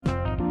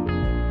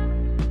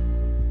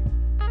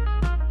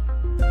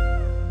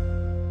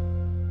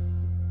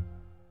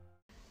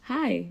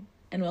Hi,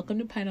 and welcome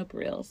to Pineapple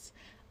Reels.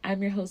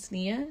 I'm your host,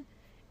 Nia,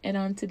 and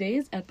on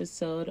today's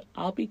episode,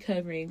 I'll be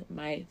covering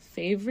my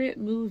favorite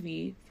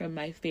movie from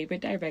my favorite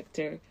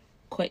director,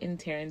 Quentin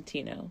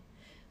Tarantino.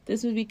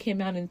 This movie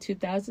came out in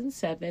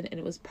 2007, and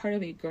it was part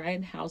of a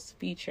Grindhouse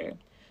feature.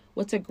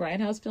 What's a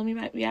Grindhouse film, you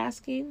might be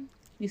asking?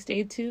 If you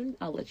stay tuned,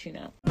 I'll let you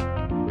know.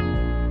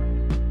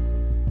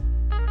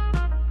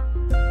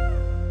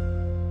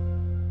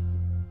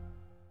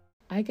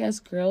 I guess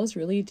girls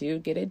really do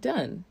get it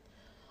done.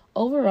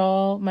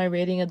 Overall, my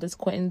rating of this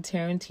Quentin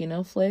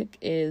Tarantino flick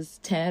is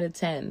 10 out of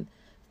 10.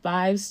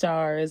 5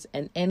 stars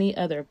and any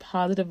other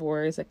positive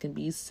words that can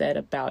be said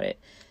about it.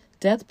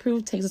 Death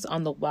Proof takes us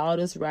on the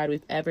wildest ride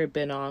we've ever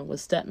been on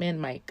with stuntman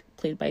Mike,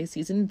 played by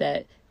seasoned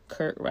vet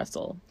Kurt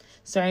Russell,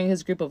 starring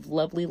his group of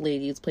lovely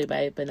ladies played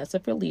by Vanessa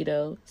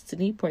Ferlito,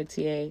 Sidney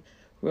Poitier,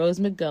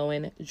 Rose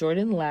McGowan,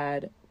 Jordan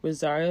Ladd,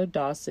 Rosario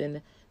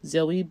Dawson,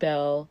 Zoe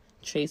Bell,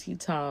 Tracy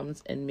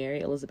Toms, and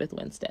Mary Elizabeth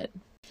Winstead.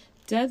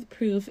 Death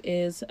Proof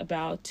is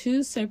about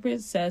 2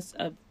 separate sets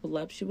of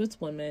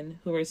voluptuous women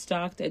who are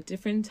stalked at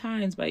different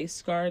times by a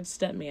scarred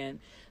stuntman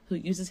who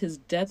uses his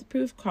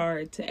death-proof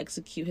card to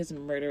execute his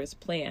murderous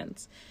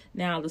plans.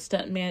 Now, the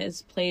stuntman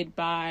is played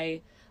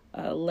by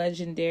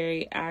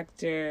legendary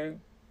actor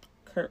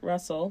Kurt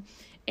Russell,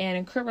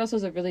 and Kurt Russell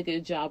does a really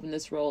good job in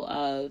this role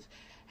of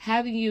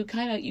having you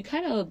kind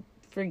of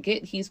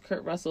forget he's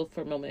Kurt Russell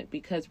for a moment,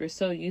 because we're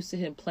so used to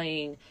him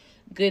playing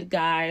good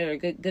guy or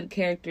good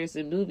characters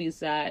in movies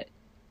that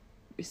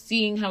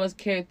seeing how his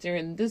character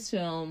in this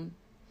film,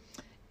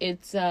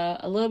 it's a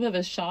little bit of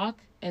a shock.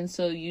 And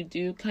so you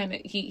do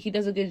he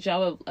does a good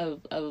job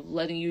of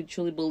letting you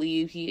truly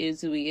believe he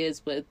is who he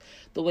is with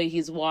the way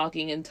he's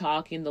walking and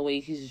talking, the way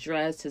he's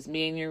dressed, his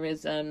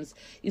mannerisms.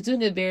 He's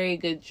doing a very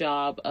good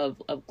job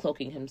of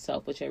cloaking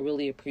himself, which I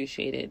really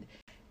appreciated.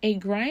 A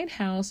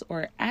grindhouse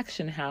or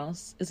action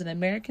house is an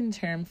American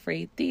term for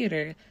a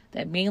theater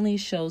that mainly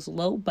shows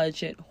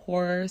low-budget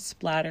horror,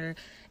 splatter,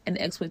 and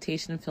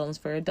exploitation films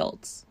for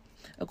adults.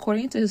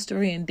 According to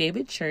historian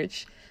David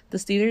Church, the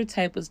theater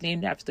type was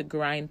named after the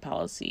grind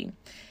policy,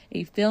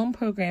 a film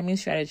programming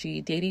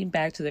strategy dating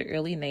back to the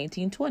early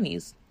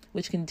 1920s,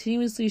 which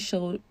continuously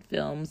showed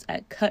films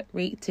at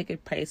cut-rate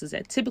ticket prices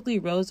that typically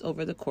rose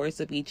over the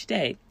course of each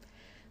day.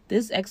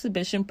 This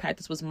exhibition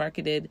practice was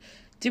marketed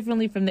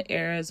differently from the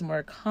era's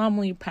more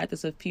commonly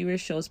practice of fewer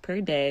shows per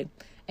day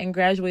and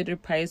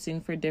graduated pricing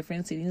for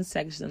different seating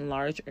sections in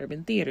large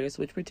urban theaters,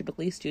 which were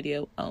typically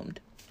studio-owned.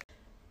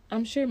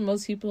 I'm sure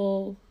most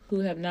people who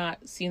have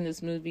not seen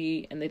this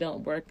movie and they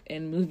don't work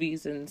in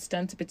movies and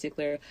stunts in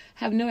particular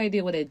have no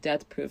idea what a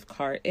death-proof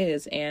card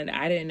is, and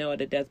I didn't know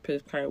what a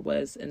death-proof card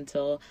was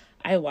until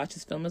I watched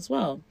this film as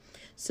well.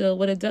 So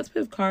what a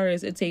death-proof car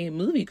is, it's a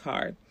movie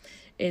car.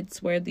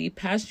 It's where the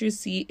passenger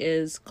seat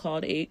is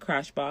called a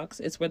crash box.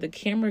 It's where the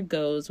camera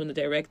goes when the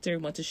director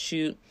wants to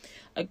shoot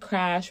a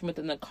crash from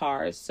within the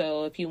car.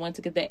 So if you want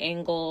to get the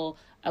angle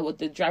of what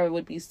the driver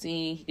would be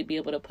seeing, he could be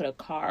able to put a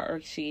car,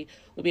 or she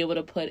would be able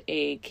to put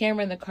a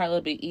camera in the car a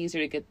little bit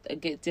easier to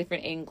get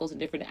different angles and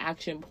different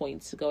action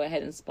points to go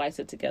ahead and splice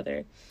it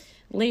together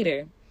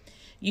later.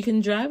 You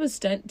can drive a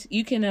stunt.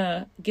 You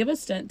can give a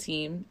stunt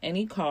team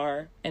any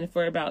car, and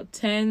for about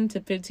 $10,000 to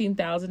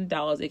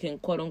 $15,000, they can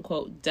quote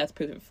unquote death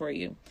proof it for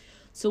you.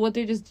 So what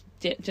they're just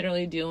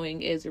generally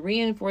doing is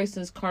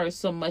reinforcing this car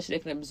so much that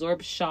it can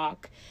absorb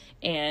shock,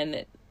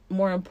 and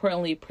more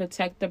importantly,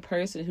 protect the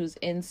person who's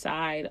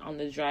inside on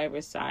the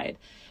driver's side,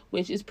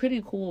 which is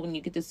pretty cool when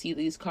you get to see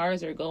these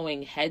cars are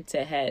going head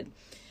to head.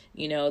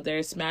 You know,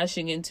 they're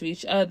smashing into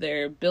each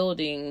other,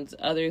 buildings,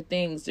 other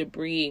things,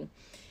 debris.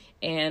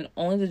 And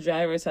only the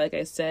driver, like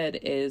I said,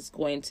 is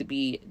going to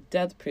be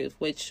death proof,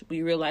 which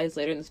we realize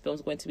later in this film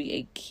is going to be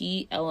a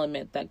key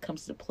element that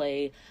comes to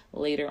play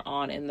later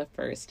on in the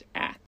first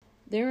act.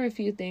 There are a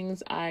few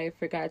things I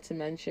forgot to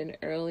mention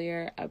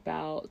earlier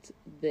about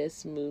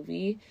this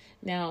movie.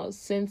 Now,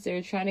 since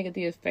they're trying to get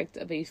the effect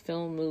of a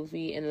film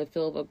movie in the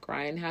feel of a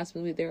grindhouse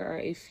movie, there are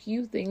a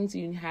few things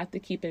you have to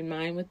keep in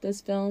mind with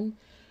this film.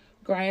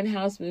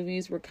 Grindhouse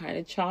movies were kind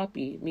of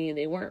choppy, meaning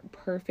they weren't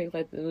perfect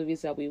like the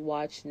movies that we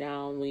watch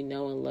now and we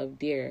know and love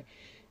dear.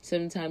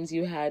 Sometimes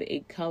you had a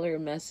color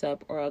mess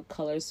up or a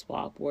color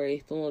swap where a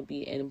film would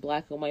be in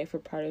black and white for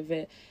part of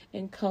it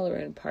and color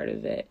in part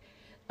of it.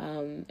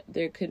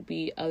 There could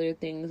be other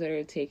things that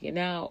are taken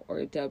out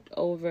or dubbed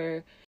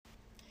over.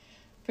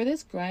 For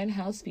this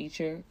Grindhouse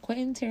feature,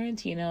 Quentin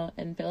Tarantino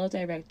and fellow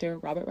director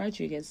Robert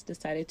Rodriguez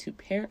decided to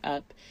pair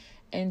up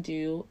and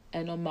do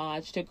an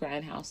homage to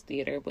Grindhouse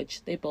theater,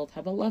 which they both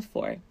have a love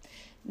for.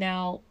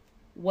 Now,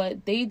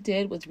 what they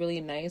did was really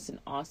nice and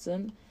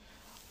awesome.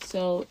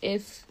 So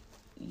if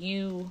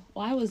you,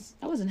 I was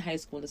in high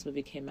school when this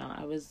movie came out.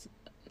 I was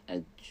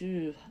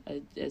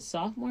a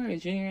sophomore or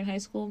junior in high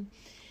school,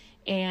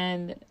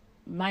 and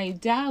my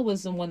dad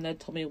was the one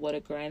that told me what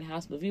a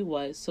Grindhouse movie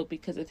was. So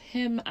because of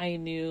him, I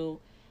knew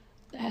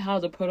how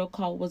the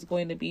protocol was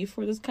going to be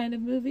for this kind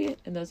of movie.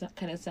 And that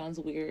kind of sounds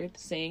weird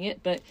saying it,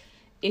 but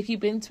if you've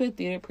been to a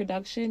theater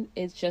production,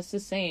 it's just the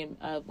same.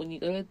 When you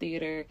go to a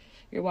theater,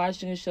 you're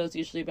watching a show. It's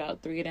usually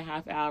about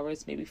 3.5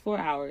 hours, maybe 4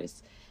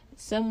 hours.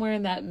 Somewhere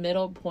in that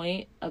middle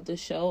point of the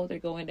show, they're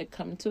going to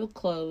come to a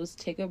close,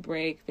 take a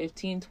break,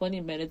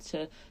 15-20 minutes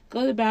to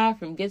go to the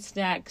bathroom, get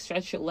snacks,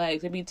 stretch your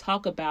legs, maybe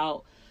talk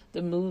about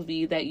the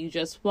movie that you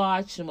just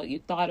watched and what you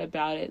thought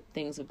about it,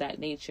 things of that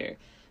nature.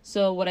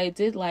 So what I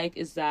did like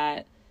is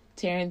that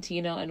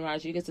Tarantino and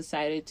Rodriguez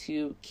decided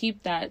to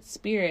keep that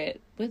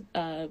spirit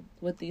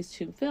with these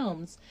two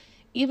films.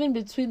 Even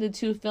between the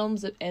two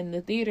films in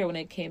the theater when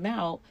it came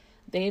out,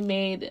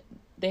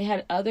 they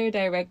had other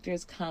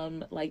directors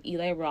come, like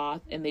Eli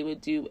Roth, and they would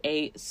do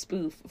a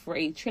spoof for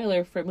a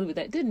trailer for a movie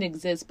that didn't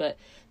exist, but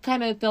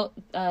kind of felt,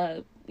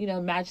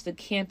 matched the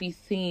campy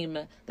theme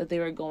that they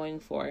were going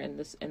for in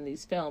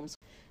these films.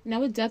 Now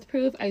with Death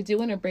Proof, I do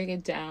want to break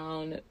it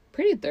down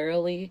pretty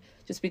thoroughly,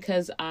 just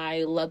because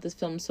I love this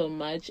film so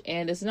much,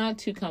 and it's not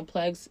too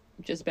complex.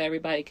 Just about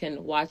everybody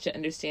can watch it,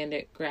 understand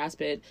it,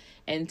 grasp it,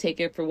 and take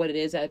it for what it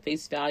is at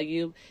face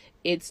value.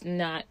 It's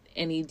not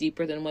any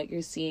deeper than what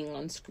you're seeing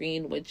on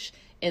screen, which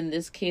in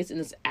this case, in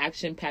this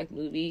action-packed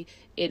movie,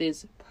 it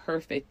is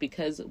perfect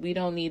because we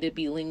don't need to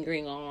be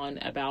lingering on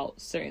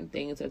about certain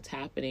things that's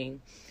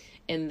happening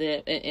in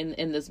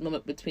this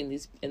moment between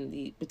these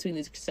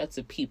sets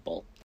of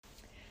people.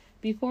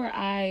 Before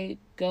I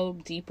go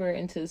deeper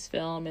into this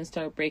film and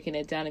start breaking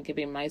it down and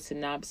giving my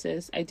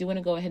synopsis, I do want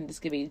to go ahead and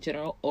just give a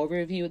general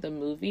overview of the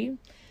movie.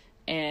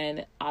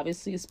 And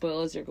obviously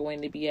spoilers are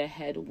going to be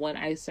ahead when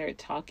I start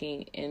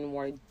talking in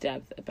more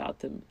depth about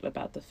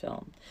the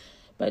film.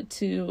 But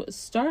to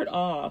start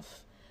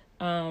off,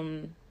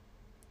 I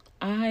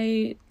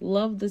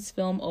love this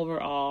film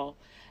overall.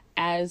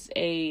 As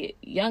a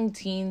young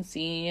teen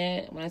seeing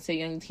it, when I say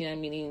young teen,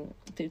 I'm meaning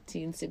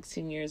 15,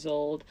 16 years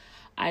old,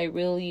 I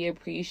really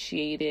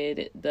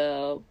appreciated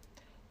the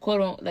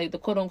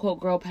quote-unquote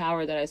girl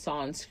power that I saw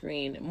on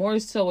screen, more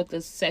so with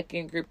the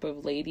second group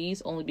of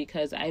ladies, only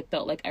because I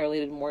felt like I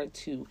related more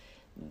to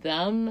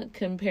them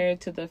compared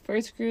to the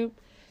first group,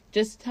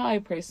 just how I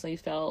personally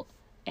felt.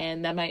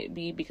 And that might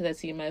be because I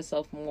see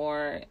myself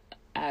more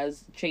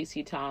as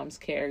Tracy Tom's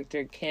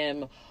character,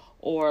 Kim,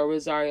 or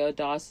Rosario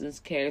Dawson's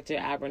character,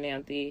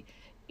 Abernathy.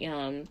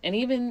 And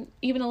even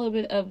a little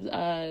bit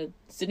of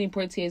Sidney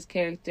Poitier's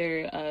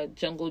character,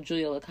 Jungle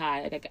Julia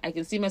Lakai. Like I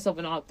can see myself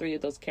in all three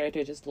of those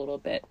characters just a little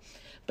bit,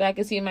 but I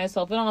can see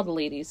myself in all the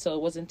ladies, so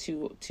it wasn't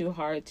too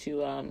hard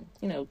to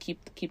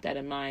keep that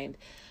in mind.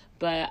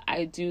 But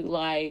I do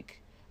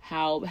like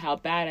how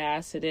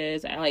badass it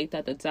is. I like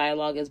that the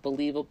dialogue is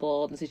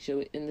believable and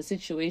the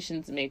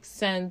situations make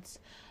sense.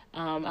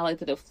 I like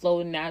that it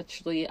flowed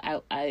naturally.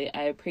 I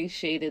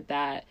appreciated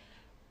that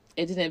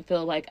it didn't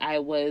feel like I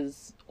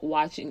was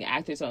watching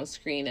actors on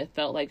screen. It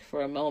felt like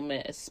for a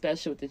moment,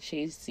 especially with the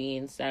chase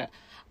scenes, that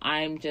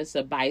I'm just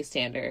a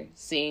bystander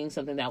seeing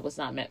something that was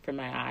not meant for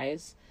my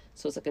eyes.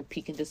 So it's like a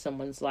peek into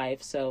someone's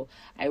life. So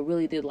I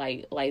really did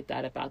like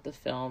that about the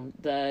film.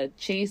 The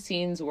chase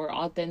scenes were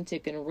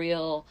authentic and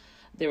real.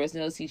 There was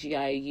no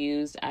CGI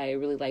used. I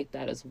really liked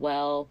that as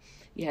well.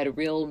 You had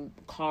real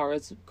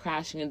cars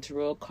crashing into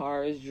real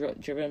cars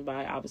driven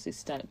by obviously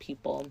stunt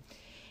people.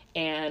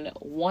 And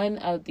one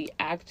of the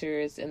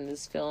actors in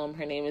this film,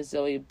 her name is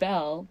Zoe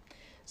Bell.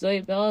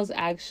 Zoe Bell is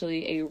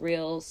actually a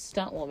real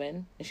stunt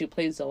woman, and she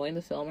plays Zoe in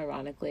the film,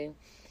 ironically.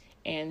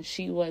 And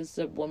she was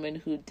the woman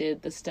who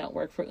did the stunt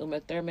work for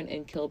Uma Thurman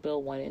in Kill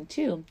Bill 1 and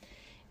 2.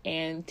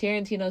 And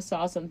Tarantino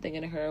saw something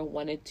in her,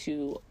 wanted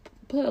to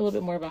put a little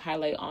bit more of a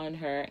highlight on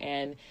her,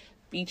 and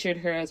featured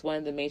her as one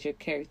of the major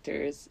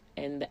characters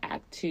in the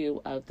Act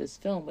 2 of this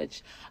film,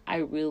 which I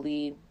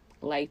really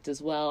liked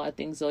as well. I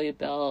think Zoe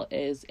Bell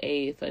is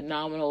a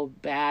phenomenal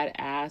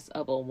badass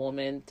of a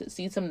woman. To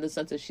see some of the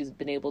stunts that she's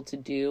been able to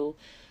do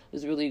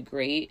was really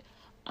great.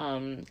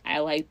 I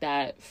like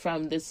that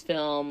from this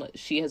film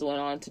she has went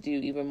on to do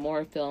even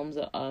more films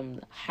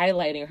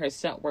highlighting her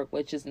stunt work,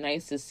 which is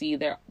nice to see.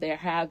 There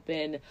have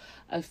been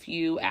a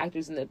few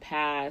actors in the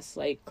past,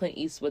 like Clint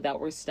Eastwood, that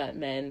were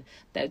stuntmen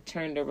that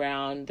turned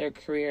around their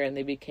career and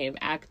they became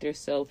actors.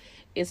 So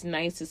it's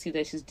nice to see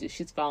that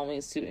she's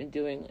following suit and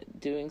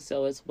doing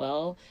so as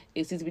well.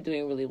 It seems to be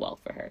doing really well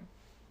for her.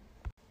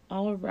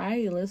 All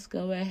right, let's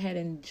go ahead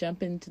and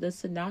jump into the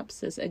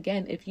synopsis.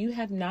 Again, if you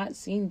have not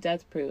seen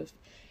Death Proof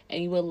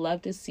and you would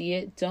love to see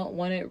it, don't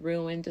want it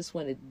ruined, just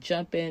want to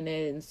jump in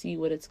it and see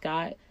what it's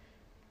got,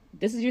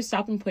 this is your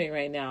stopping point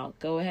right now.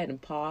 Go ahead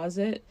and pause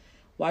it,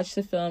 watch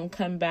the film,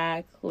 come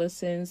back,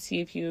 listen,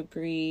 see if you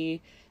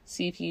agree,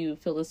 see if you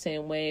feel the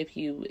same way, if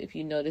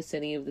you notice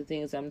any of the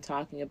things I'm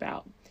talking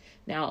about.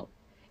 Now,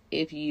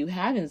 if you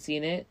haven't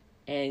seen it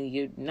and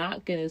you're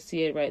not gonna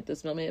see it right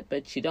this moment,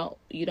 but you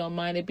don't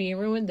mind it being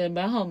ruined, then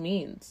by all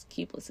means,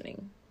 keep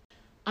listening.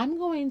 I'm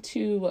going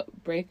to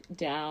break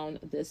down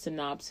the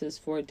synopsis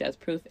for Death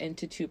Proof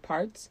into two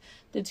parts.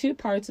 The two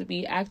parts would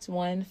be Act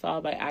 1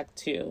 followed by Act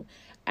 2.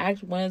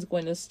 Act 1 is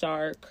going to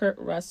star Kurt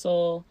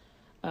Russell,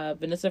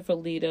 Vanessa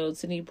Ferlito,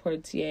 Sidney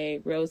Poitier,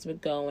 Rose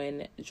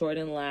McGowan,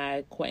 Jordan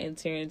Ladd, Quentin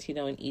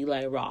Tarantino, and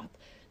Eli Roth.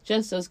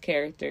 Just those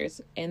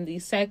characters. In the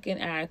second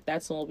act,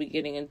 that's when we'll be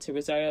getting into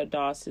Rosario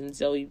Dawson,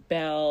 Zoe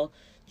Bell,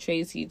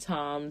 Tracy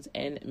Toms,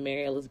 and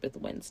Mary Elizabeth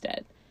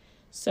Winstead.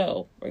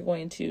 So we're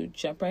going to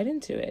jump right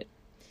into it.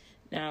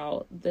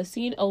 Now, the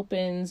scene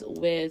opens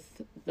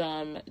with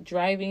them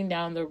driving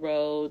down the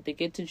road. They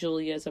get to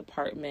Julia's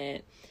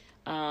apartment,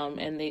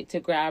 and they to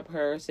grab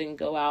her so they can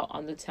go out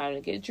on the town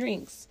and get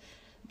drinks.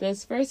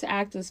 This first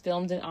act is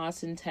filmed in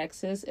Austin,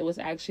 Texas. It was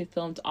actually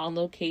filmed on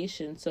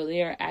location, so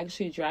they are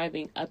actually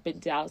driving up and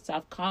down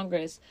South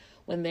Congress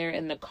when they're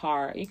in the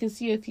car. You can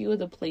see a few of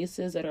the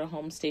places that are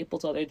home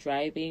staples while they're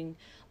driving,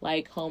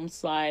 like Home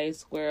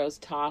Slice, Guero's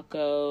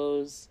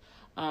Tacos,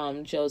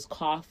 Joe's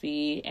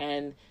Coffee,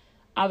 and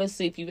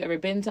obviously, if you've ever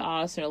been to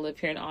Austin or live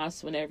here in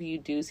Austin, whenever you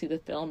do see the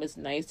film, it's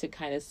nice to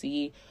kind of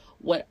see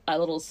what a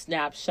little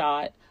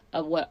snapshot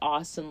of what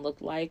Austin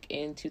looked like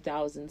in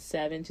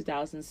 2007,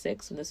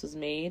 2006 when this was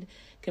made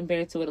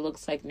compared to what it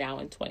looks like now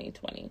in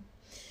 2020.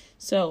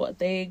 So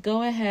they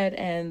go ahead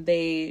and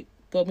they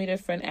go meet a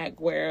friend at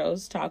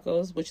Guero's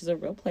Tacos, which is a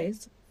real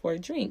place, for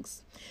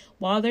drinks.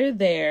 While they're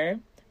there,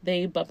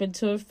 they bump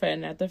into a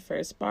friend at the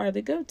first bar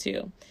they go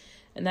to.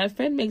 And that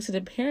friend makes it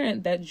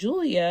apparent that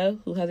Julia,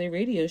 who has a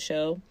radio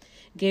show,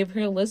 gave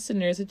her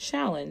listeners a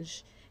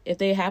challenge. If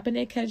they happen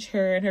to catch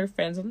her and her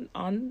friends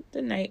on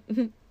the night,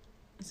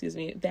 if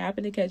they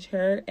happen to catch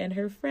her and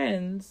her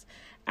friends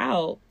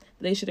out,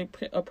 they should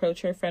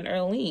approach her friend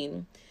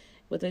Arlene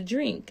with a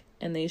drink.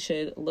 And they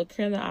should look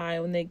her in the eye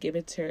when they give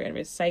it to her and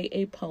recite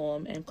a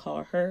poem and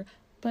call her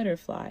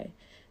Butterfly.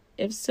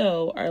 If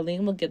so,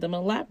 Arlene will give them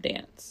a lap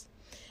dance.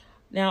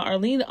 Now,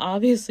 Arlene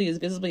obviously is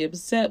visibly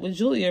upset with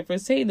Julia for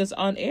saying this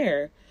on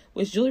air,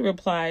 which Julia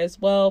replies,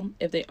 well,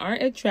 if they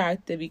aren't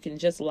attractive, you can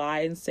just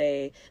lie and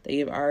say that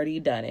you've already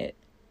done it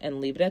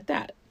and leave it at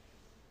that.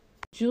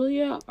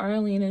 Julia,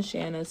 Arlene, and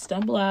Shanna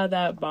stumble out of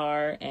that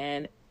bar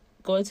and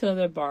go to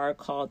another bar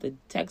called the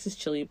Texas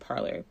Chili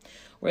Parlor,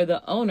 where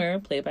the owner,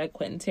 played by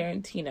Quentin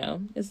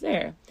Tarantino, is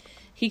there.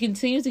 He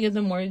continues to give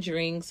them more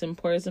drinks and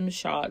pours them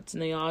shots,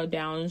 and they all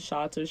down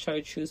shots of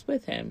chartreuse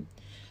with him.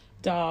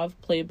 Dov,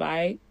 played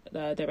by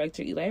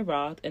director Eli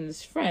Roth, and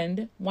his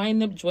friend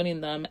wind up joining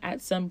them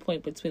at some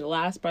point between the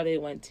last bar they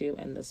went to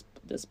and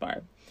this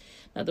bar.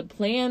 Now, the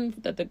plan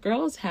that the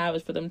girls have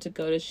is for them to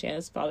go to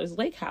Shanna's father's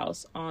lake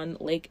house on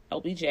Lake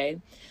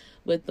LBJ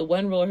with the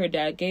one rule her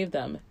dad gave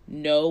them: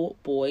 no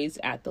boys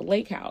at the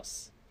lake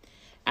house.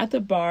 At the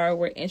bar,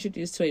 we're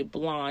introduced to a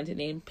blonde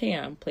named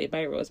Pam, played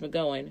by Rose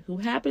McGowan, who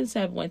happens to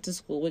have went to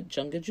school with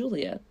Junga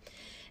Julia.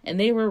 And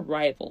they were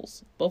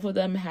rivals. Both of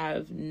them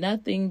have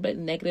nothing but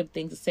negative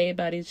things to say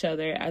about each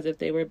other, as if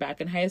they were back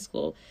in high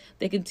school.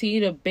 They continue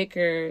to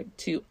bicker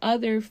to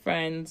other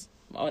friends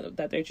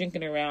that they're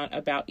drinking around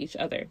about each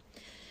other.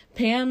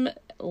 Pam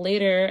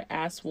later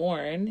asks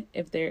Warren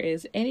if there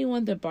is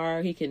anyone at the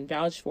bar he can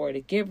vouch for to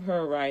give her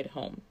a ride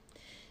home.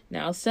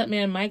 Now,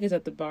 stuntman Mike is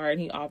at the bar,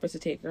 and he offers to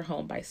take her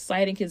home by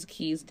sliding his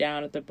keys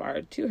down at the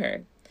bar to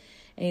her.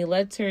 And he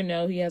lets her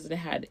know he hasn't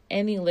had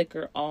any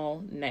liquor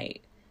all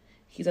night.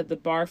 He's at the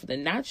bar for the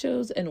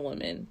nachos and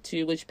women,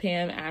 to which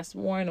Pam asks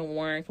Warren, and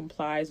Warren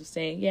complies with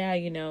saying, yeah,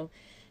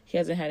 he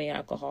hasn't had any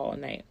alcohol all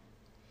night.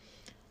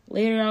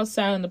 Later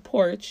outside on the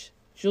porch,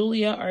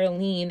 Julia,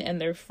 Arlene,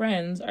 and their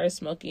friends are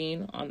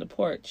smoking on the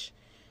porch.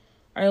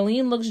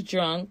 Arlene looks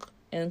drunk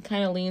and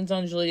kind of leans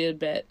on Julia a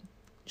bit.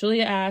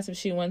 Julia asks if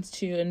she wants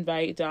to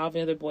invite Dov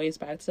and other boys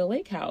back to the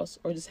lake house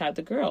or just have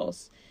the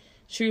girls.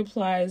 She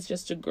replies,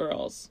 just the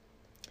girls.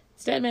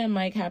 Stuntman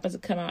Mike happens to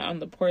come out on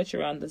the porch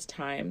around this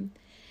time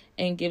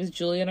and gives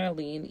Julia and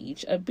Arlene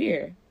each a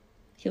beer.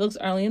 He looks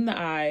Arlene in the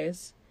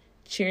eyes,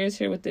 cheers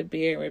her with the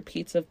beer, and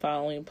repeats the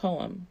following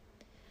poem.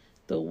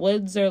 The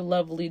woods are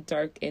lovely,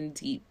 dark, and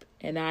deep,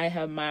 and I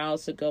have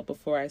miles to go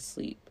before I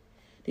sleep.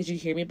 Did you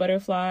hear me,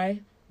 butterfly?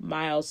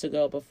 Miles to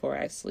go before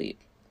I sleep.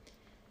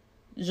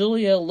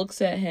 Julia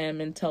looks at him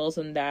and tells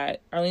him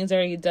that Arlene's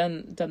already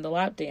done the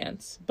lap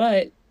dance,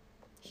 but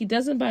he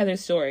doesn't buy their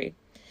story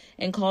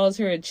and calls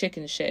her a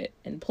chicken shit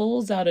and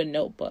pulls out a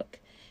notebook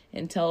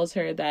and tells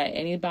her that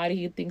anybody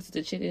he thinks is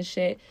a chicken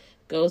shit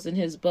goes in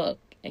his book,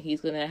 and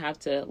he's going to have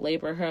to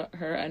labor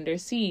her under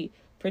C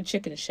for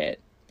chicken shit.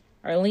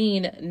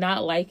 Arlene,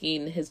 not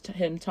liking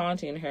him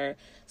taunting her,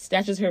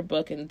 snatches her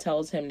book and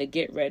tells him to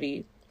get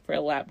ready for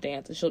a lap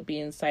dance, and she'll be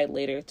inside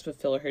later to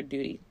fulfill her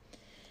duty.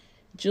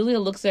 Julia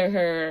looks at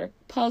her,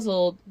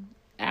 puzzled,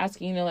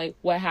 asking,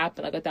 what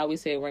happened? I thought we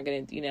said we weren't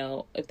going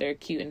to, if they're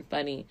cute and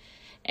funny.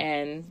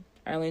 And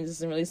Arlene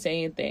doesn't really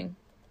say anything.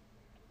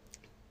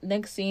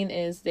 Next scene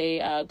is they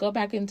go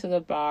back into the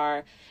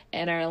bar,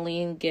 and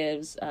Arlene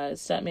gives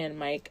stuntman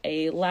Mike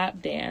a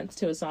lap dance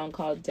to a song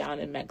called Down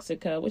in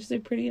Mexico, which is a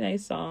pretty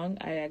nice song.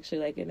 I actually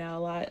like it now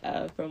a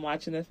lot from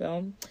watching the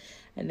film.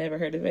 I never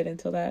heard of it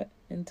until that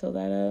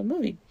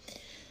movie.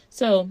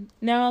 So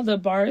now the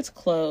bar is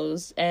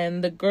closed,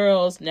 and the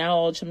girls, now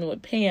all chummy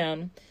with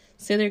Pam,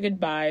 say their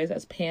goodbyes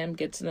as Pam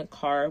gets in the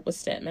car with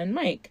stuntman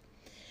Mike.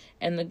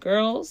 And the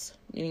girls,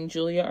 meaning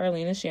Julia,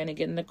 Arlene, and Shanna,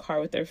 get in the car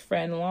with their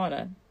friend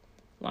Lana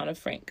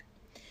Frank.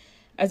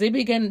 As they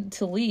begin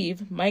to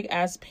leave, Mike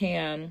asks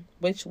Pam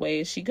which way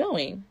is she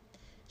going.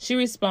 She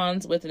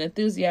responds with an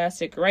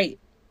enthusiastic right,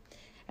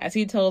 as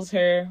he tells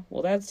her,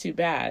 well, that's too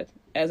bad,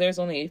 as there's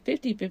only a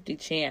 50-50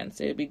 chance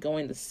it would be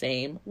going the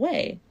same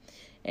way.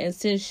 And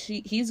since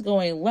he's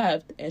going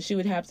left and she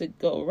would have to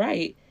go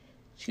right,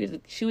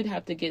 she would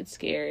have to get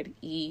scared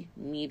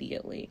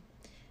immediately.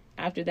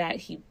 After that,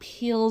 he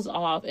peels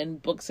off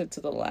and books it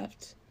to the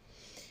left.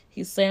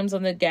 He slams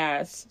on the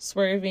gas,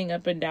 swerving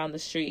up and down the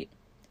street,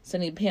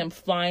 sending Pam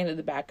flying to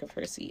the back of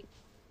her seat.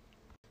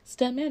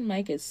 Stuntman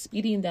Mike is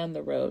speeding down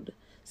the road,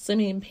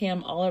 slamming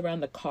Pam all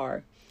around the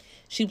car.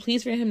 She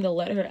pleads for him to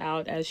let her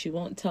out as she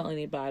won't tell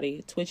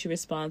anybody, to which he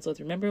responds with,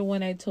 remember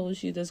when I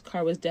told you this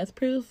car was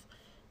death-proof?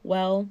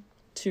 Well,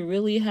 to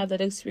really have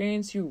that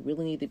experience, you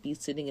really need to be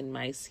sitting in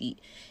my seat.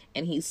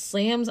 And he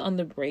slams on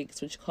the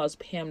brakes, which caused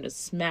Pam to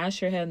smash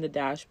her head on the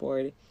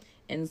dashboard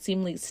and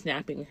seemingly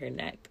snapping her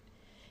neck.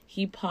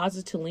 He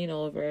pauses to lean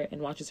over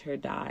and watches her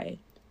die,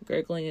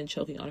 gurgling and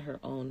choking on her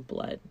own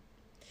blood.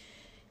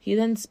 He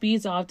then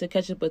speeds off to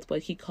catch up with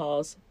what he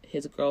calls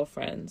his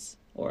girlfriends,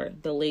 or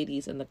the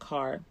ladies in the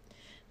car.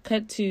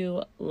 Cut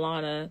to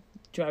Lana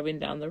driving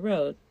down the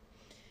road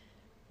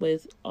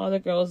with all the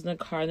girls in the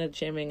car and they're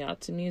jamming out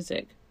to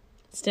music.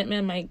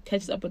 Stuntman Mike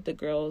catches up with the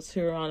girls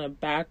who are on a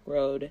back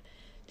road,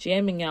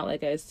 jamming out,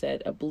 like I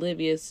said,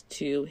 oblivious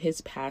to his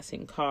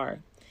passing car.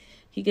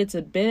 He gets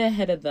a bit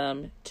ahead of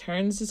them,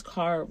 turns his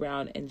car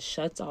around and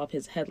shuts off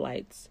his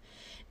headlights,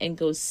 and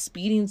goes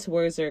speeding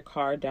towards their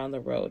car down the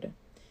road.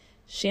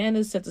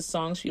 Shannon sets the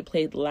song to be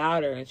played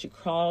louder, and she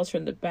crawls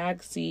from the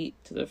back seat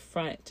to the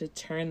front to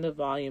turn the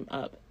volume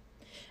up.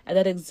 At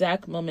that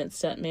exact moment,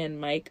 Stuntman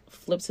Mike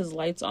flips his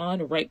lights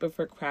on right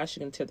before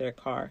crashing into their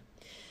car.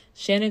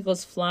 Shannon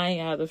goes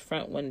flying out of the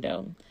front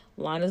window.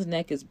 Lana's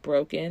neck is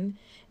broken,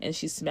 and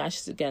she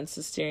smashes against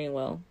the steering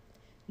wheel.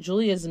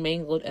 Julie is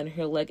mangled, and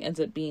her leg ends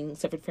up being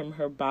severed from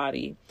her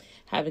body,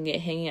 having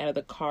it hanging out of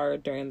the car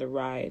during the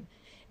ride.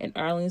 And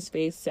Arlene's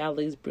face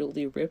sadly is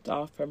brutally ripped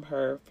off from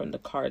the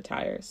car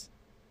tires.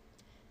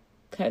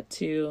 Cut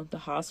to the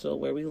hospital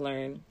where we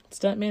learn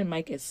Stuntman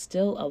Mike is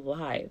still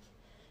alive.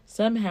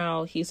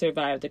 Somehow he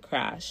survived the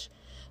crash.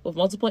 With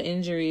multiple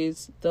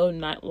injuries, though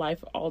not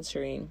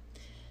life-altering,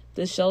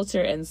 the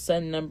Shelter and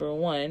Son number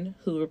 1,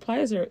 who are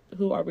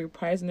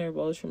reprising their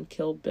roles from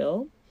Kill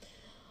Bill.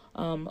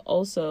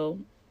 Also,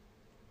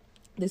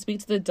 they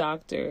speak to the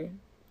doctor,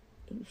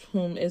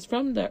 whom is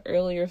from the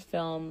earlier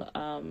film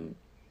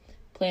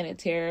Planet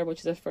Terror, which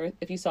is the first,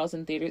 if you saw it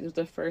in theaters, it was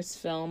the first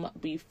film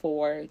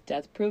before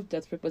Death Proof.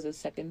 Death Proof was the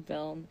second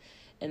film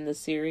in the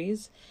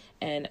series.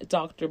 And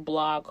Dr.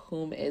 Block,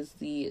 whom is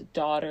the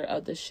daughter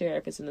of the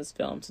sheriff, is in this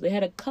film. So they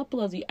had a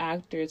couple of the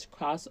actors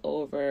cross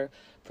over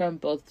from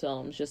both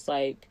films, just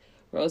like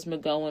Rose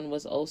McGowan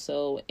was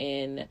also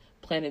in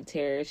Planet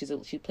Terror.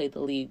 She played the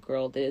lead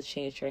girl. They just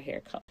changed her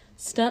hair color.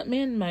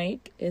 Stuntman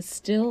Mike is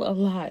still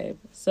alive.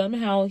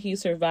 Somehow he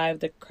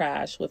survived the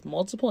crash with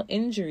multiple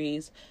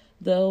injuries,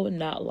 though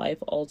not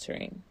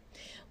life-altering.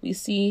 We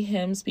see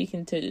him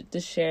speaking to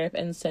the sheriff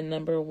and Son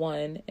number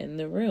 1 in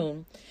the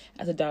room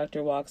as the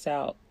doctor walks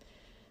out.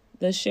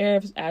 The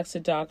sheriff asks the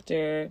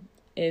doctor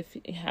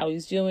how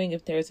he's doing,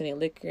 if there's any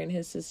liquor in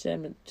his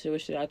system, to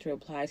which the doctor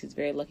replies he's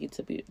very lucky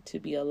to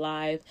be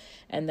alive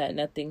and that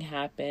nothing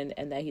happened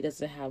and that he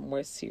doesn't have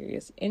more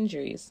serious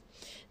injuries.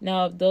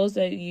 Now, those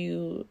of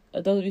you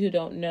who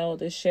don't know,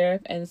 the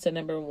sheriff and Son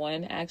number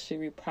 1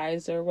 actually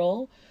reprised their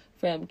role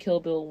from Kill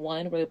Bill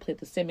 1, where they played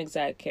the same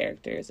exact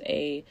characters,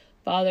 a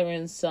father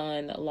and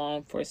son law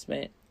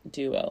enforcement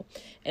duo.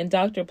 And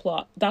Dr.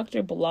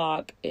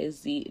 Block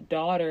is the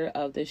daughter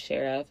of the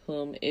sheriff,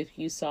 whom, if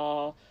you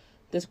saw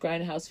this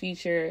Grindhouse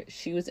feature,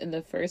 she was in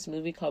the first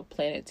movie called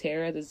Planet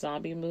Terror, the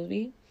zombie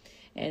movie.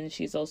 And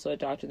she's also a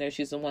doctor there.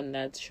 She's the one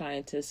that's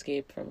trying to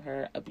escape from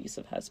her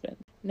abusive husband.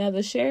 Now,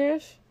 the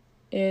sheriff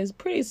is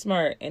pretty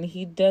smart, and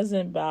he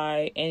doesn't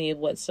buy any of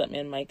what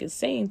Stuntman Mike is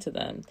saying to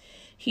them.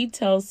 He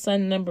tells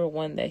Son number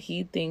 1 that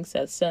he thinks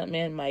that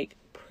Stuntman Mike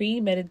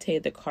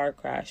premeditated the car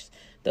crash.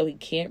 Though he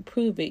can't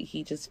prove it,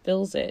 he just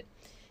feels it.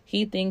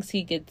 He thinks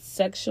he gets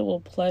sexual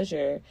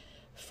pleasure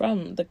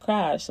from the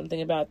crash,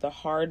 something about the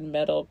hard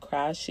metal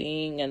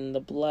crashing and the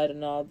blood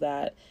and all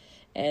that.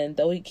 And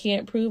though he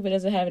can't prove it,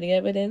 doesn't have any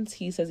evidence,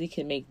 he says he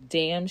can make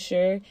damn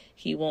sure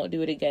he won't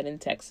do it again in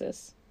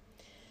Texas.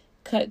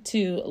 Cut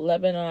to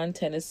Lebanon,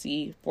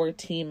 Tennessee,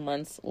 14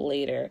 months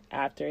later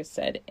after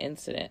said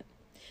incident.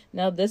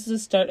 Now, this is the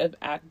start of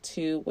Act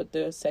 2 with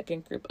the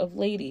second group of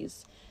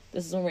ladies.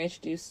 This is when we're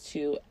introduced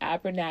to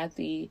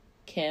Abernathy,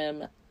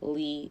 Kim,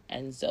 Lee,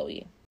 and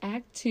Zoe.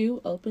 Act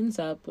 2 opens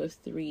up with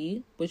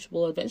 3, which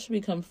will eventually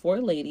become 4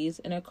 ladies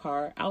in a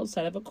car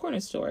outside of a corner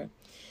store.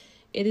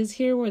 It is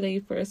here where they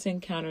first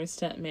encounter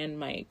Stuntman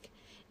Mike.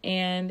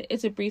 And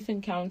it's a brief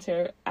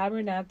encounter.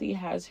 Abernathy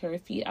has her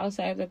feet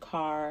outside of the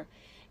car,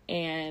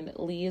 and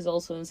Lee is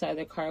also inside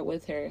the car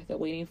with her. They're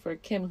waiting for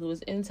Kim, who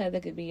is inside the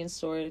convenience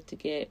store, to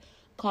get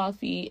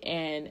coffee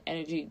and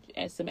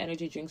some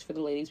energy drinks for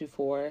the ladies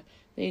before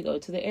they go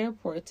to the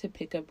airport to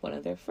pick up one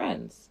of their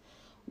friends.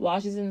 While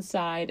she's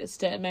inside,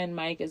 Stuntman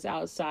Mike is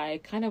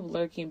outside, kind of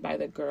lurking by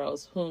the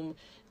girls, whom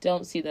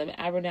don't see them.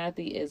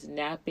 Abernathy is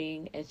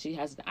napping, and she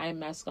has an eye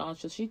mask on,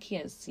 so she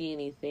can't see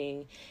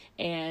anything.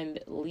 And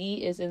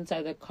Lee is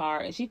inside the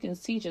car, and she can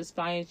see just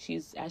fine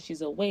as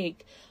she's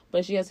awake,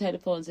 but she has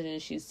headphones in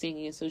and she's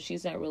singing, so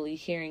she's not really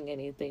hearing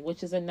anything,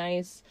 which is a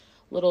nice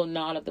little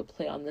nod of the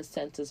play on the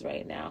senses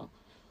right now.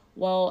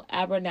 Well,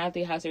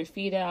 Abernathy has her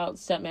feet out.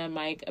 Stuntman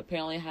Mike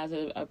apparently has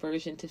an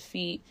aversion to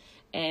feet,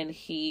 and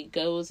he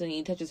goes and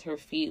he touches her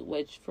feet,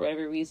 which for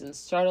every reason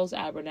startles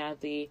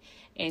Abernathy,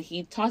 and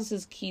he tosses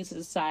his keys to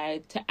the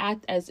side to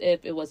act as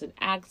if it was an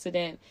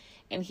accident,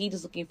 and he's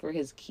just looking for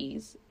his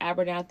keys.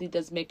 Abernathy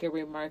does make a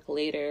remark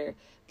later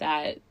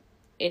that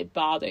it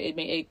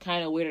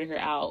kind of weirded her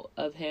out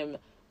of him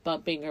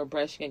bumping or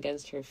brushing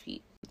against her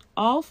feet.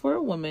 All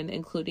four women,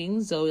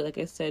 including Zoe, like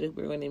I said, who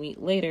we're going to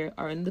meet later,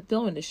 are in the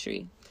film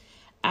industry.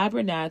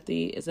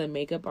 Abernathy is a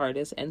makeup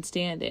artist and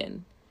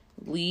stand-in.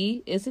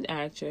 Lee is an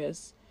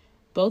actress.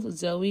 Both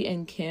Zoe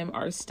and Kim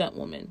are stunt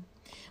women.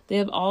 They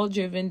have all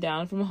driven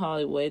down from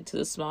Hollywood to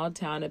the small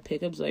town to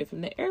pick up Zoe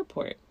from the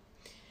airport.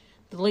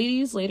 The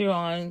ladies later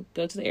on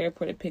go to the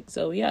airport to pick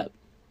Zoe up.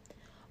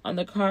 On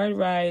the car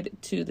ride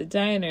to the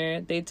diner,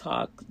 they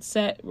talk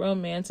set,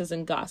 romances,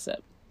 and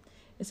gossip.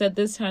 It's at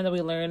this time that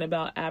we learn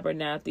about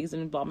Abernathy's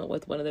involvement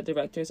with one of the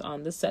directors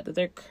on the set that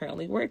they're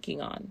currently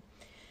working on.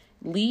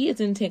 Lee is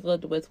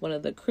entangled with one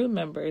of the crew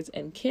members,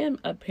 and Kim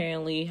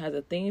apparently has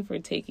a thing for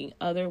taking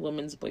other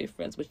women's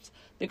boyfriends, which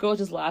the girls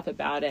just laugh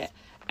about it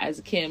as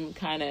Kim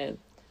kind of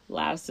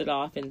laughs it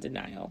off in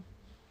denial.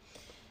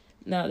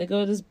 Now, they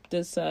go to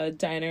this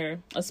diner,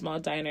 a small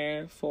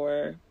diner,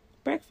 for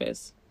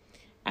breakfast.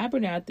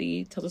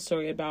 Abernathy tells a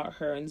story about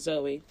her and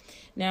Zoe.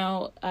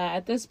 Now,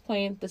 at this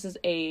point, this is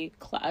a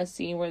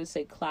scene where it's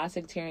a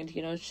classic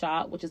Tarantino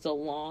shot, which is a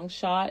long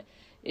shot.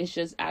 It's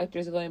just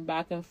actors going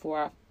back and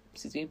forth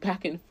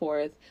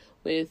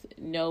with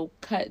no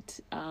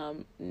cuts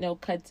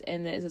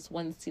in it. It's just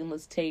one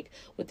seamless take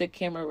with the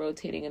camera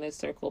rotating in a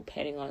circle,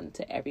 panning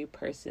onto every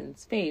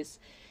person's face.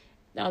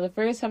 Now, the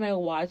first time I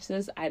watched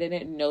this, I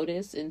didn't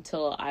notice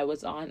until I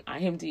was on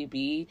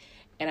IMDb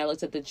and I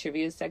looked at the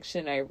trivia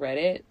section and I read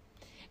it.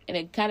 And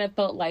it kind of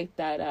felt like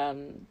that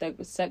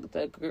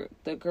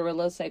the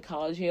gorilla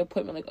psychology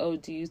appointment, like, oh,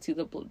 do you see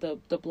the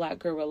black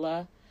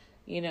gorilla,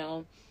 you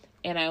know?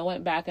 And I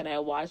went back and I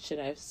watched it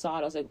and I saw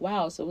it. I was like,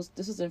 wow, so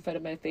this was in front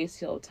of my face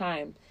the whole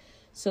time.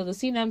 So the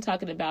scene I'm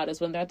talking about is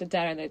when they're at the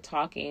diner and they're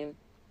talking,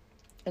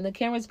 and the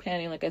camera's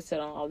panning, like I said,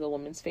 on all the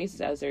women's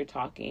faces as they're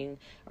talking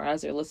or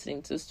as they're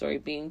listening to the story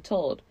being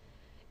told.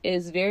 It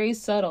is very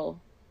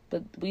subtle,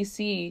 but we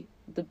see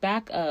the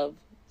back of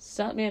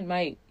Stuntman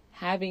Mike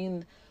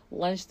having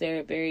lunch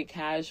there, very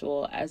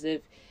casual, as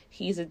if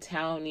he's a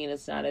townie and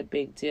it's not a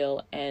big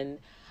deal. And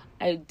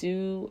I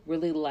do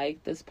really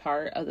like this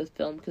part of the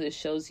film because it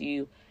shows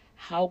you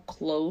how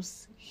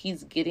close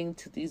he's getting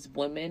to these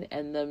women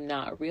and them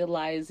not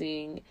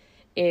realizing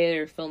it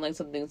or feeling like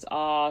something's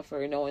off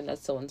or knowing that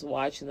someone's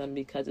watching them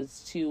because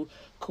it's too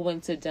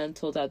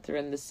coincidental that they're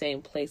in the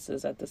same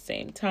places at the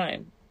same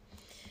time.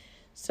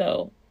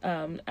 So,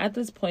 at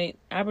this point,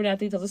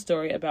 Abernathy tells a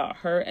story about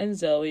her and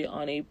Zoe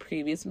on a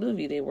previous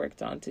movie they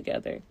worked on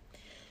together.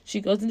 She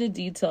goes into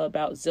detail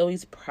about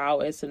Zoe's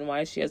prowess and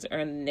why she has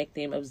earned the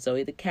nickname of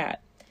Zoe the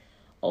Cat.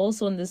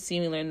 Also in this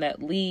scene, we learn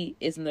that Lee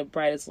isn't the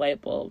brightest light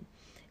bulb,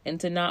 and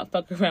to not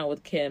fuck around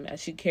with Kim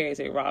as she carries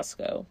a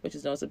Roscoe, which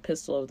is known as a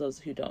pistol of those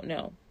who don't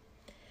know.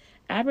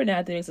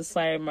 Abernathy makes a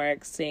sly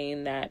remark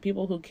saying that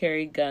people who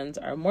carry guns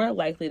are more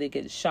likely to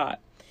get shot,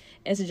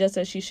 and suggests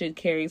that she should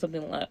carry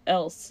something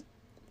else,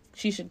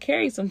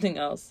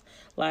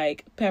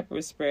 like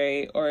pepper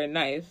spray or a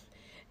knife.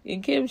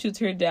 And Kim shoots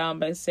her down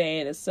by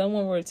saying if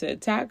someone were to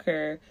attack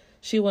her,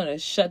 she want to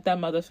shut that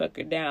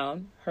motherfucker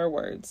down, her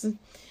words.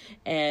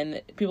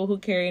 And people who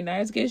carry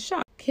knives get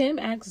shot. Kim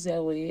asks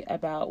Zoe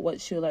about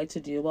what she would like to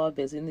do while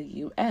visiting the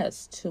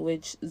U.S., to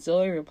which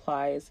Zoe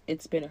replies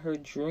it's been her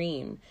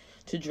dream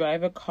to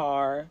drive a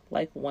car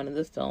like one in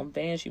the film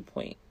Vanishing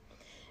Point.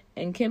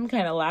 And Kim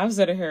kind of laughs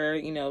at her,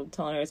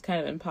 telling her it's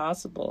kind of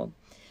impossible.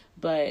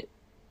 But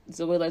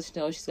Zoe lets you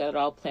know she's got it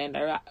all planned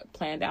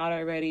out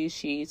already.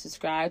 She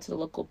subscribed to the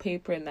local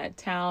paper in that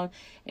town,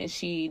 and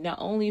she not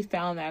only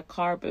found that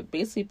car, but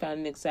basically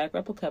found an exact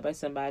replica by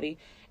somebody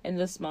in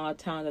the small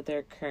town that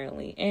they're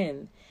currently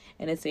in.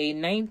 And it's a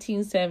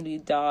 1970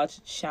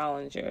 Dodge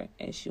Challenger,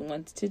 and she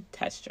wants to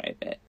test drive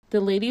it. The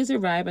ladies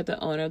arrive at the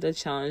owner of the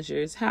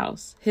Challenger's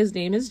house. His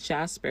name is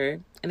Jasper,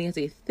 and he has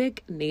a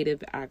thick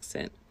native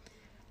accent.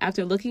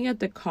 After looking at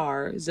the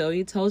car,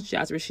 Zoe tells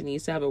Jasper she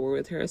needs to have a word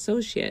with her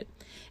associate,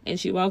 and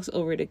she walks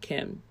over to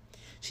Kim.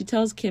 She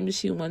tells Kim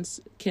she wants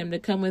Kim to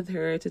come with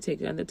her to take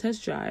her on the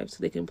test drive so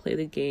they can play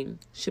the game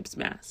Ship's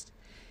Mast.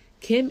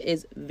 Kim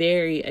is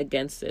very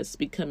against this,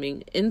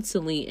 becoming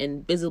instantly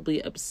and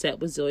visibly upset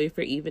with Zoe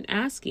for even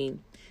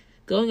asking,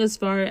 going as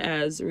far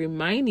as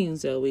reminding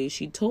Zoe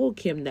she told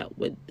Kim that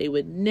they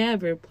would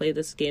never play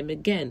this game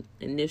again,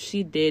 and if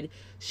she did,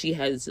 she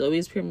had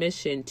Zoe's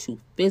permission to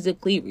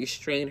physically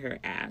restrain her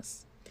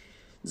ass.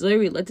 Zoe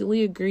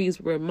reluctantly agrees,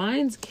 but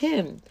reminds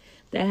Kim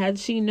that had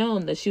she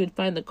known that she would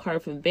find the car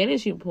from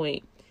Vanishing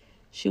Point,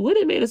 she would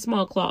have made a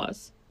small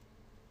clause.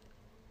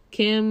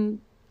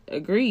 Kim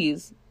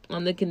agrees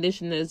on the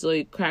condition that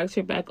Zoe cracks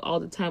her back all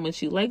the time when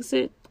she likes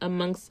it,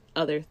 amongst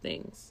other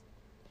things.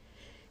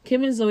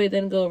 Kim and Zoe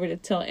then go over to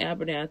tell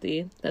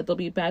Abernathy that they'll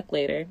be back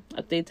later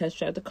after they test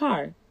drive the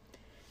car.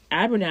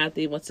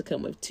 Abernathy wants to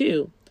come with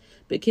too,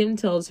 but Kim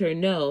tells her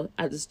no,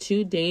 as it's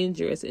too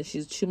dangerous and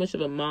she's too much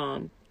of a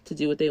mom to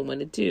do what they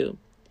want to do.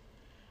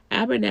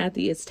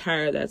 Abernathy is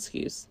tired of that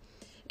excuse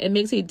and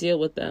makes a deal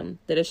with them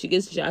that if she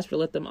gets Jasper to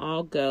let them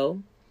all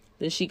go,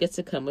 then she gets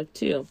to come with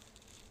too.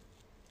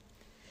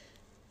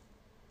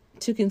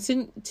 To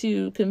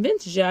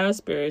convince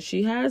Jasper,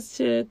 she has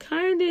to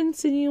kind of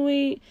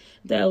insinuate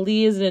that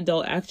Lee is an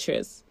adult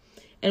actress.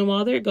 And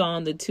while they're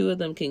gone, the two of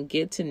them can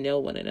get to know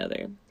one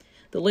another.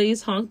 The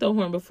ladies honk the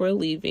horn before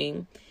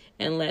leaving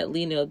and let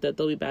Lee know that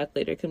they'll be back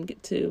later come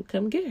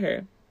get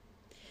her.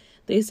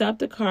 They stop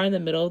the car in the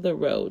middle of the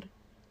road.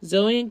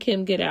 Zoe and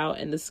Kim get out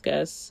and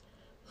discuss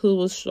who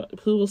will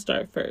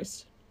start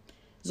first.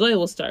 Zoe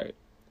will start.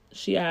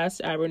 She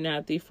asks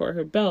Abernathy for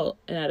her belt,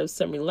 and out of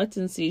some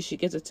reluctancy, she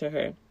gives it to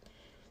her.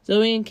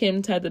 Zoe and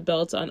Kim tie the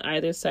belts on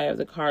either side of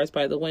the cars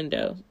by the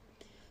window.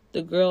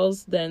 The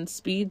girls then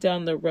speed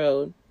down the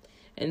road,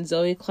 and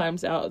Zoe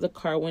climbs out of the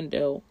car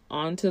window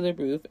onto the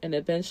roof and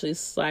eventually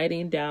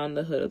sliding down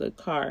the hood of the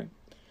car.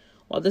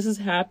 While this is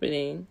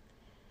happening,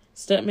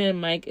 Stuntman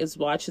Mike is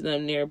watching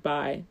them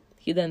nearby.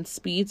 He then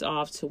speeds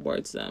off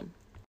towards them.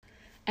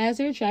 As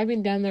they're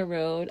driving down the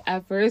road,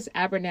 at first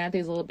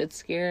Abernathy's a little bit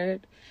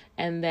scared,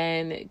 and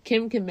then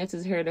Kim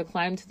convinces her to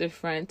climb to the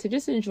front to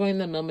just enjoy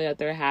the moment that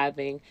they're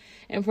having.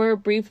 And for a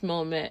brief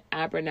moment,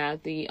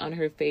 Abernathy on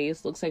her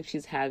face looks like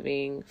she's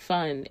having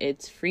fun.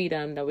 It's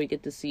freedom that we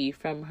get to see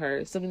from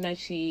her, something that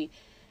she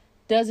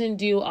doesn't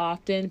do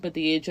often, but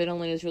the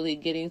adrenaline is really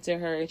getting to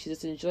her, and she's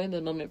just enjoying the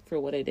moment for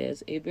what it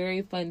is. A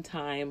very fun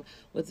time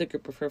with a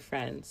group of her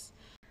friends.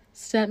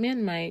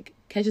 Stuntman Mike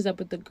catches up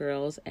with the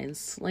girls and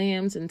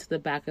slams into the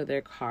back of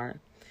their car,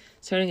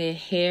 starting a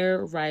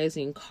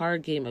hair-raising car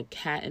game of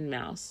cat and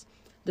mouse.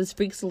 This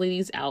freaks the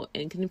ladies out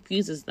and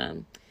confuses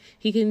them.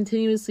 He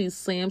continuously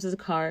slams his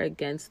car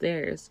against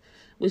theirs,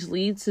 which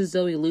leads to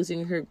Zoe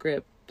losing her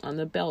grip on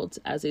the belt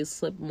as they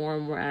slip more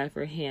and more out of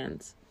her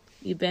hands.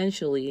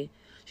 Eventually,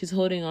 she's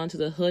holding on to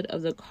the hood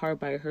of the car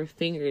by her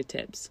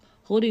fingertips,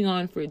 holding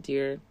on for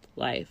dear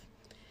life.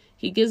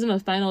 He gives him a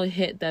final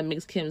hit that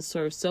makes Kim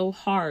swerve so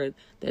hard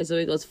that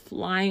Zoe goes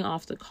flying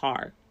off the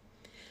car.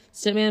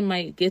 Stuntman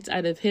Mike gets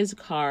out of his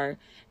car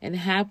and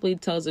happily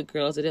tells the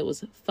girls that it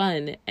was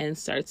fun and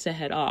starts to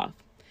head off.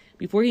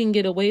 Before he can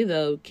get away,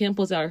 though, Kim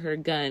pulls out her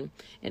gun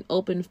and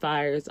open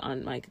fires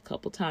on Mike a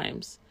couple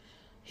times,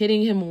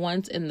 hitting him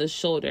once in the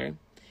shoulder.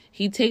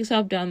 He takes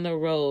off down the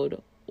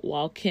road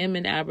while Kim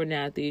and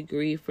Abernathy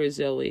grieve for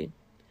Zoe,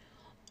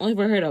 only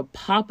for her to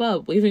pop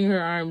up, waving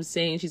her arms,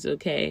 saying she's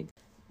okay.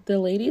 The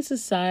ladies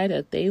decide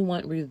that they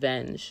want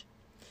revenge.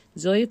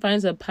 Zoe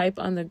finds a pipe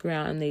on the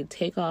ground and they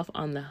take off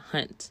on the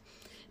hunt.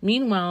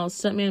 Meanwhile,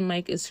 Stuntman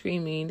Mike is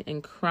screaming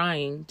and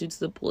crying due to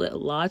the bullet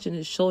lodged in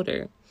his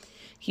shoulder.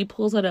 He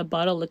pulls out a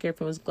bottle of liquor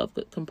from his glove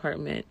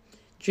compartment,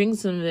 drinks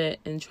some of it,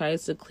 and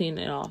tries to clean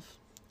off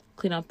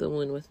the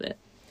wound with it.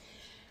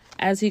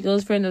 As he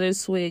goes for another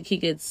swig, he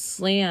gets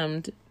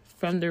slammed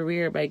from the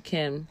rear by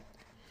Kim.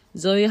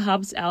 Zoe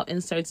hops out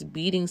and starts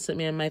beating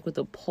Stuntman Mike with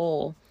a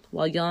pole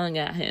while yelling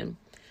at him.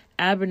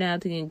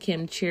 Abernathy and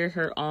Kim cheer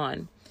her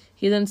on.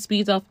 He then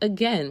speeds off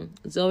again.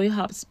 Zoe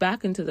hops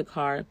back into the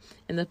car,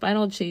 and the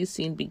final chase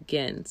scene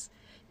begins.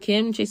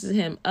 Kim chases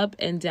him up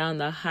and down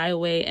the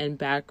highway and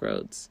back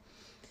roads.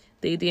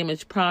 They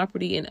damage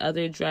property and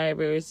other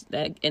drivers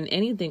and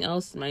anything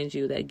else, mind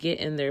you, that get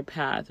in their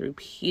path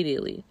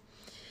repeatedly.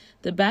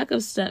 The back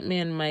of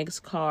Stuntman Mike's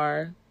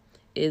car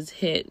is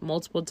hit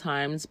multiple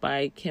times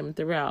by Kim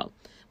throughout,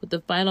 with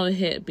the final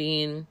hit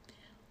being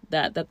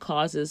that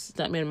causes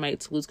Stuntman Mike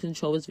to lose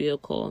control of his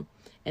vehicle,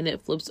 and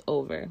it flips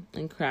over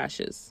and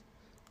crashes.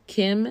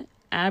 Kim,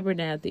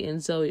 Abernathy,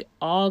 and Zoe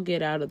all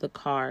get out of the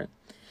car.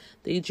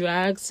 They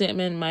drag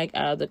Stuntman Mike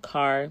out of the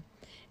car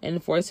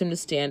and force him to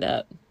stand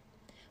up.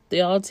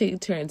 They all take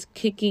turns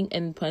kicking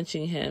and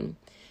punching him,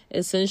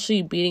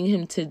 essentially beating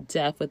him to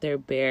death with their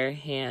bare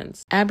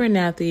hands.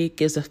 Abernathy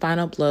gives a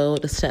final blow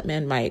to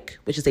Stuntman Mike,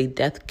 which is a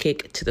death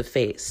kick to the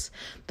face.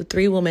 The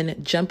three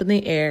women jump in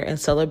the air in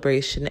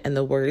celebration, and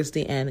the words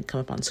 "the end"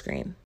 come up on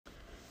screen.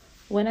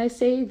 When I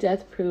say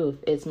Death Proof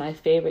is my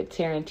favorite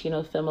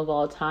Tarantino film of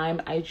all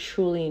time, I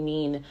truly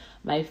mean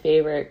my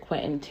favorite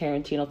Quentin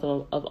Tarantino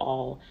film of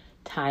all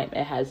time.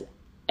 It has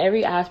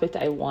every aspect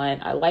I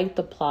want. I like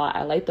the plot.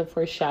 I like the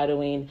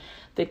foreshadowing.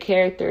 The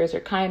characters are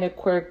kind of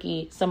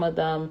quirky, some of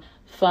them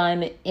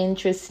fun,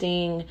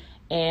 interesting,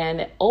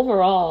 and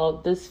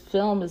overall, this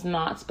film is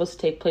not supposed to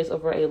take place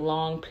over a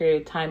long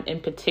period of time, in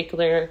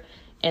particular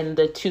in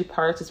the two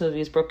parts this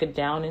movie is broken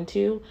down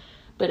into.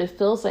 But it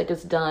feels like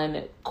it's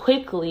done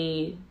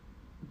quickly,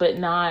 but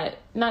not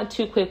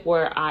too quick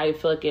where I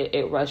feel like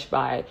it rushed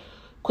by.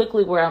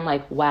 quickly where I'm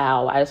like,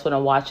 wow, I just want to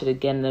watch it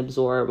again and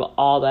absorb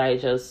all that I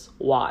just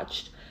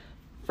watched.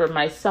 For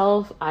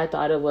myself, I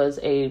thought it was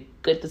a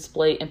good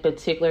display, in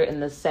particular in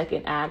the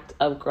second act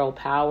of girl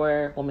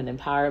power, woman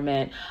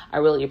empowerment. I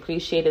really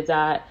appreciated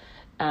that.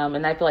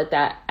 And I feel like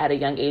that at a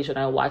young age when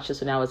I watched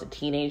this when I was a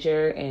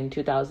teenager in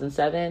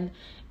 2007.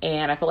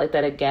 And I feel like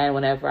that again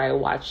whenever I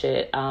watch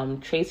it.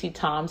 Tracy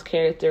Tom's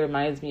character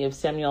reminds me of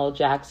Samuel L.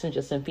 Jackson,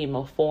 just in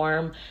female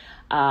form.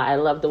 I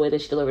love the way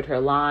that she delivered her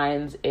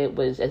lines.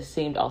 It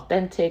seemed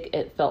authentic.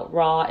 It felt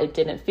raw. It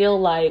didn't feel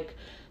like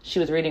she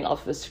was reading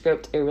off of a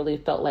script. It really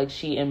felt like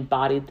she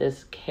embodied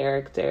this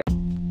character.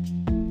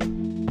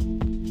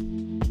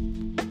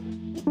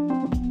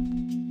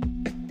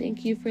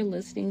 Thank you for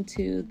listening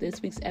to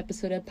this week's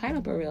episode of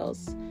Pineapple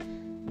Reels.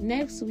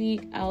 Next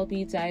week, I'll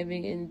be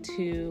diving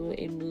into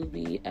a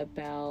movie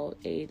about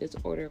a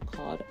disorder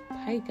called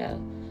pica,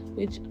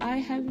 which I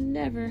have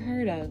never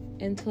heard of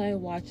until I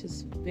watched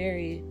this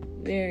very,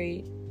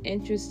 very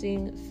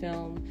interesting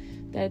film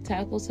that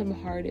tackles some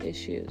hard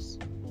issues.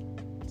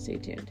 Stay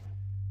tuned.